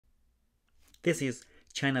This is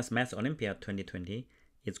China's Math Olympiad 2020.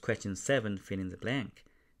 It's question 7, fill in the blank,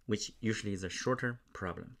 which usually is a shorter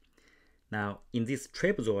problem. Now, in this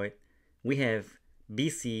trapezoid, we have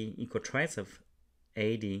BC equal twice of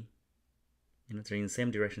AD. They're in the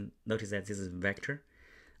same direction. Notice that this is vector.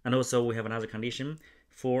 And also we have another condition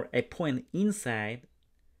for a point inside,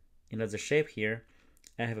 the shape here.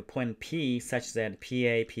 I have a point P such that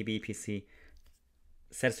PA, PB, PC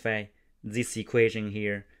satisfy this equation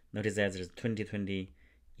here. Notice that there's 20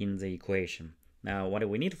 in the equation. Now what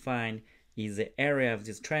we need to find is the area of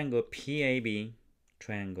this triangle PAB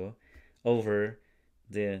triangle over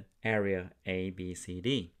the area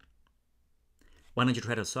ABCD. Why don't you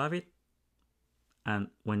try to solve it? And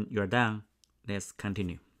when you're done, let's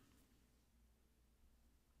continue.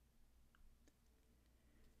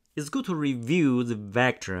 It's good to review the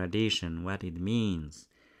vector addition, what it means.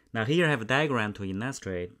 Now here I have a diagram to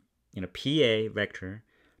illustrate, PA vector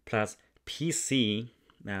plus PC.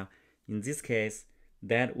 Now in this case,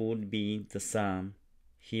 that would be the sum.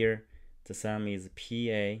 Here the sum is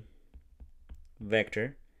PA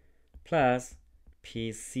vector plus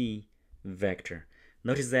PC vector.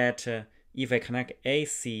 Notice that if I connect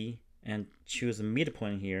AC and choose a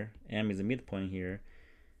midpoint here, M is a midpoint here,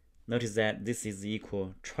 notice that this is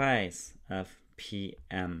equal twice of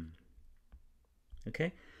PM.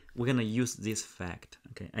 Okay, we're gonna use this fact.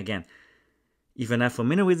 Okay, again, if you're not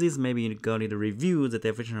familiar with this, maybe you're going to review the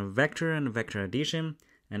definition of vector and vector addition.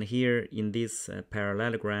 And here in this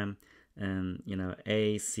parallelogram,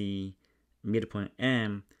 AC midpoint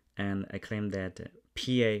M, and I claim that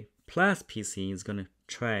PA plus PC is gonna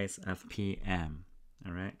twice of PM.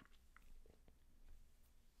 All right.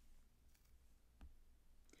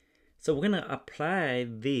 So we're going to apply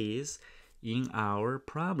this in our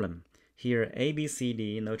problem. Here,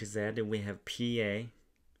 ABCD, notice that we have PA.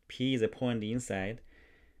 P is a point inside.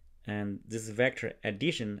 And this vector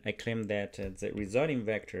addition, I claim that the resulting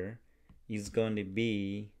vector is going to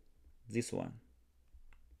be this one.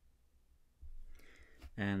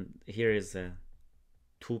 And here is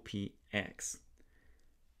 2px.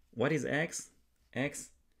 What is x? X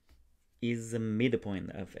is the midpoint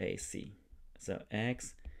of AC. So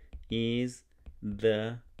x is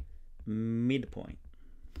the midpoint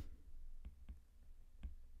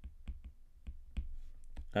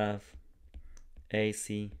of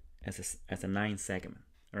AC as a 9 segment.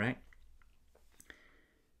 All right.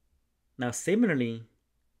 Now similarly,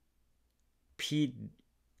 PB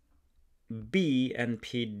and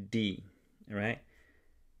PD. All right.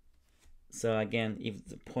 So again, if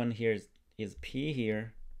the point here is P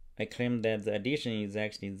here, I claim that the addition is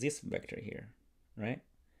actually this vector here, right?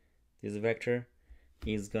 This vector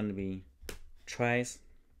is going to be twice,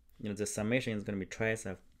 the summation is going to be twice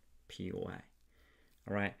of PY.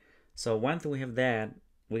 All right. So once we have that,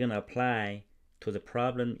 we're going to apply to the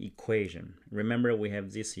problem equation. Remember, we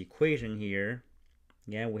have this equation here.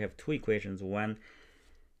 Yeah, we have two equations. One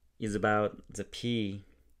is about the P.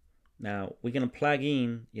 Now we're going to plug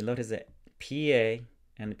in. You notice that PA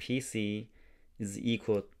and PC is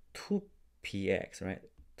equal to PX, right?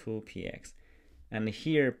 2PX. And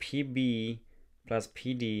here PB plus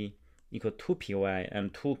PD equal to PY,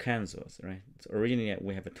 and 2 cancels, right? So originally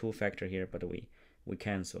we have a 2 factor here, but we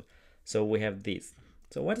cancel. So we have this.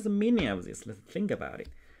 So what is the meaning of this? Let's think about it.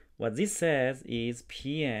 What this says is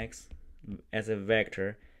PX as a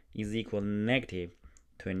vector is equal to negative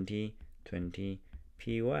 20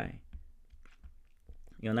 PY.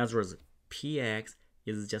 In other words, PX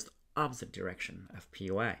is just opposite direction of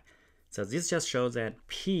PY. So this just shows that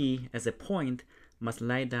P as a point must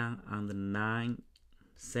lie down on the 9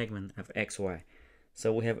 segment of XY.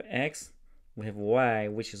 So we have X, we have Y,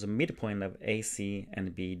 which is a midpoint of AC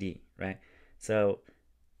and BD, right? So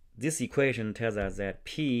this equation tells us that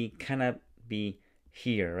P cannot be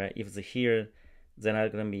here, right? If it's here, they're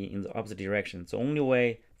not going to be in the opposite direction. So only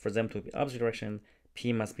way for them to be opposite direction,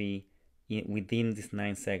 P must be within this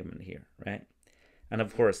 9 segment here, right? And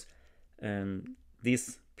of course,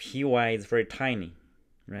 this PY is very tiny,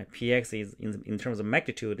 right? PX is in terms of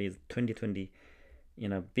magnitude is 20,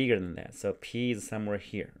 bigger than that. So P is somewhere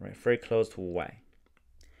here, right? Very close to Y.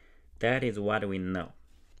 That is what we know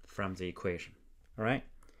from the equation, all right?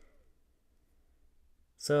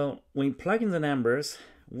 So when we plug in the numbers,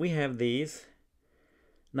 we have these.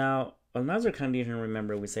 Now, another condition,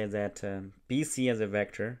 remember, we said that BC as a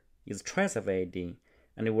vector is twice of AD,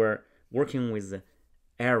 and we're working with the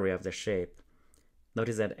area of the shape.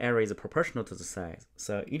 Notice that area is proportional to the size.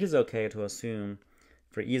 So it is okay to assume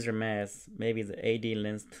for easier math, maybe the AD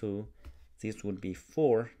length 2, this would be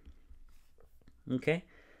 4. Okay?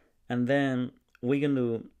 And then we're going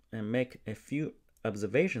to make a few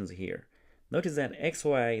observations here. notice that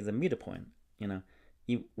xy is a midpoint.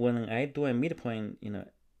 When I do a midpoint,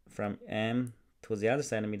 from M to the other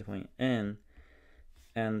side of midpoint N,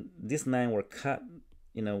 and this line will cut,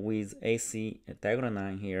 with AC, a diagonal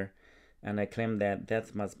line here, and I claim that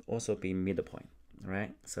that must also be midpoint,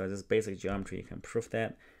 right? So this basic geometry, you can prove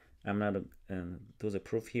that. I'm not do the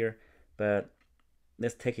proof here, but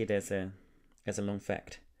let's take it as a known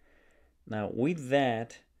fact. Now with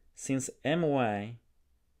that, since my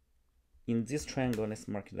in this triangle, let's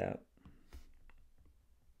mark it out.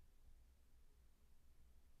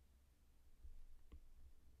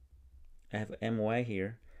 I have my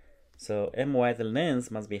here. So my, the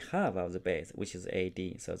length must be half of the base, which is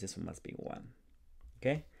AD. So this one must be 1.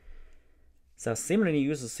 Okay. So similarly,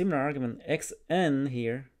 use a similar argument. Xn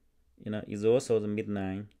here, is also the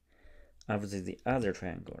midline of the other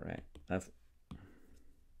triangle, right?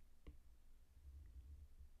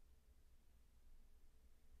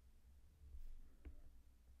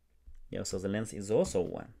 Yeah, so the length is also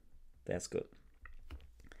 1. That's good.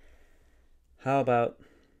 How about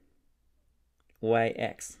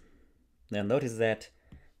yx? Now notice that,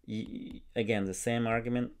 again, the same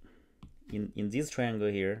argument in this triangle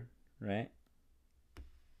here, right?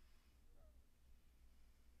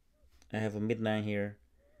 I have a midline here.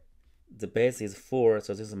 The base is 4,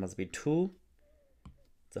 so this must be 2.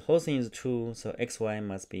 The whole thing is 2, so xy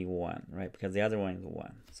must be 1, right? Because the other one is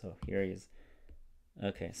 1. So here is,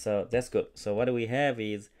 okay, so that's good. So what we have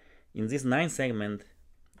is, in this 9 segment,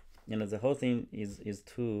 the whole thing is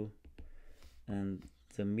 2, and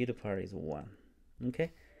the middle part is 1.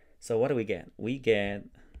 Okay, so what do we get? We get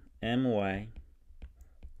my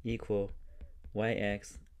equal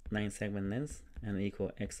yx, 9 segment length, and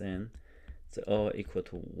equal xn, so all equal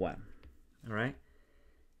to 1. All right.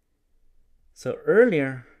 So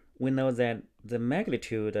earlier we know that the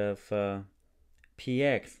magnitude of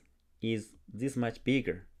px is this much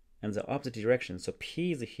bigger and the opposite direction. So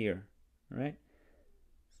p is here, right?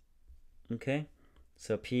 Okay.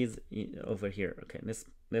 So p is over here. Okay. Let's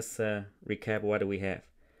recap what we have.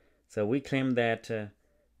 So we claim that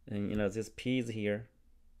this p is here.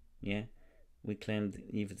 Yeah. We claimed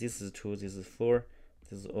if this is 2, this is 4,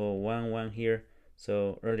 this is all 1 here.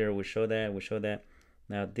 So earlier we showed that.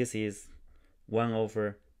 Now this is 1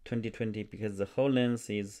 over 20 because the whole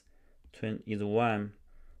length is 1,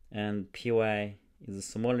 and py is a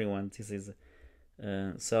smaller one. This is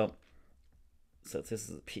so this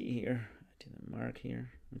is p here. I didn't mark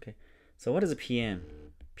here. Okay. So what is pm?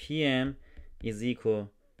 Pm is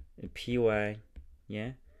equal py,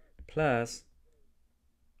 yeah, plus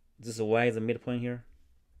this y is the midpoint here,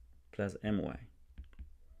 plus my.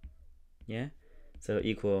 Yeah, so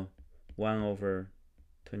equal 1 over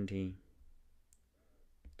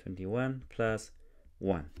 21 plus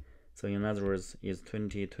 1. So in other words, is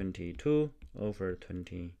 2022 over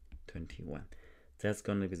 2021. That's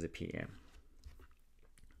going to be the PM.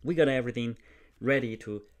 We got everything ready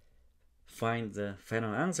to find the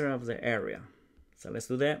final answer of the area. So let's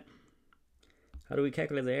do that. How do we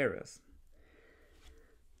calculate the areas?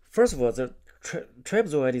 First of all, the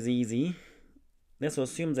trapezoid is easy. Let's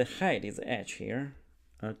assume the height is h here.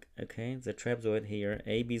 Okay, the trapezoid here,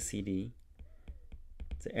 ABCD.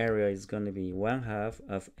 The area is going to be 1/2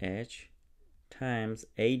 of h times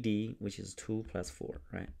AD, which is 2 plus 4,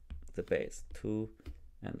 right? The base, 2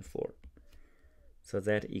 and 4. So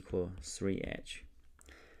that equals 3h.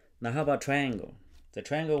 Now how about triangle? The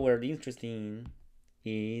triangle we're interested in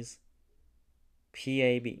is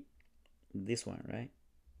PAB, this one, right?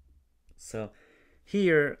 So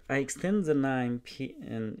here I extend the line P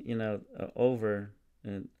and over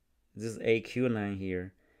this AQ line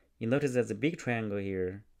here. You notice that the big triangle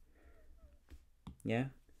here, yeah,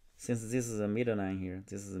 since this is a middle line here,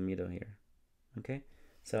 this is the middle here. Okay,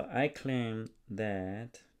 so I claim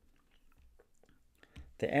that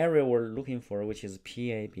the area we're looking for, which is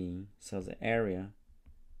PAB, so the area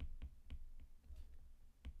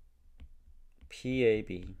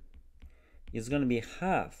PAB is going to be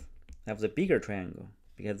half of the bigger triangle,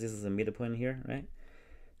 because this is the middle point here, right?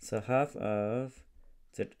 So half of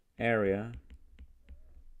the area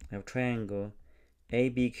of triangle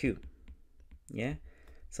ABQ. Yeah,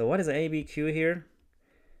 so what is ABQ here?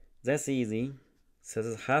 That's easy. So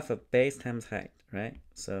this is half of base times height, right?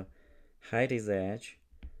 So height is h,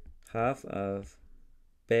 half of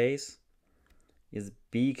base is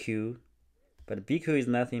BQ, but BQ is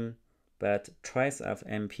nothing but twice of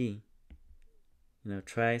MP.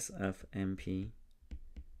 Twice of MP.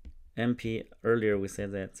 MP, earlier we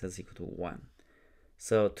said that that's equal to 1.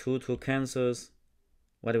 So 2 cancels.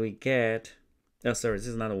 What do we get? Oh, sorry, this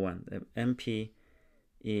is not a 1. MP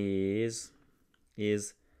is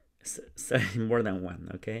so more than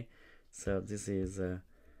 1. Okay, so this is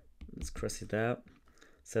let's cross it out.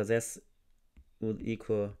 So that's would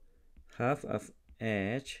equal half of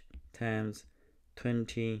h times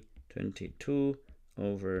 2022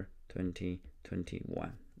 over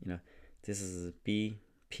 2021. This is B,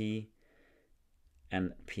 P,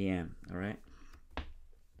 and PM. All right.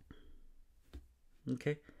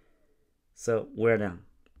 Okay, so we're done.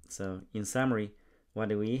 So in summary, what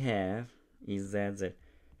we have is that the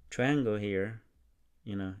triangle here,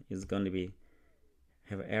 is going to be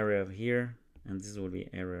have an area of here, and this will be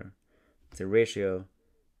area. The ratio,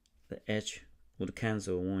 the h would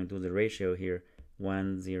cancel when we do the ratio here.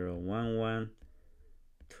 1, 0, 1, 1,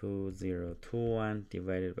 2, 0, 2, 1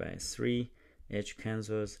 divided by 3. H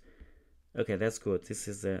cancels. Okay, that's good. This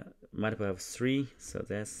is a multiple of 3, so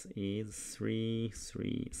that is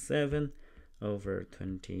 337 over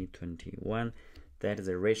 2021. That is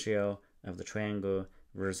the ratio of the triangle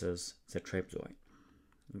versus the trapezoid.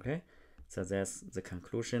 Okay, so that's the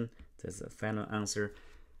conclusion. That's the final answer,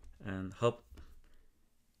 and hope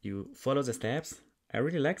you follow the steps. I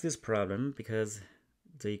really like this problem because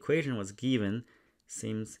the equation was given,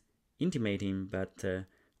 seems intimating, but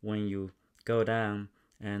when you go down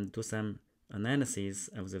and do some analysis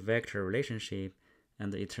of the vector relationship,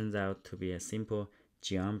 and it turns out to be a simple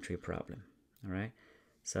geometry problem. All right,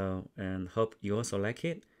 so and hope you also like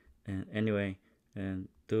it. And anyway,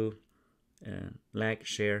 do like,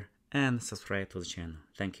 share, and subscribe to the channel.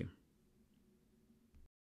 Thank you.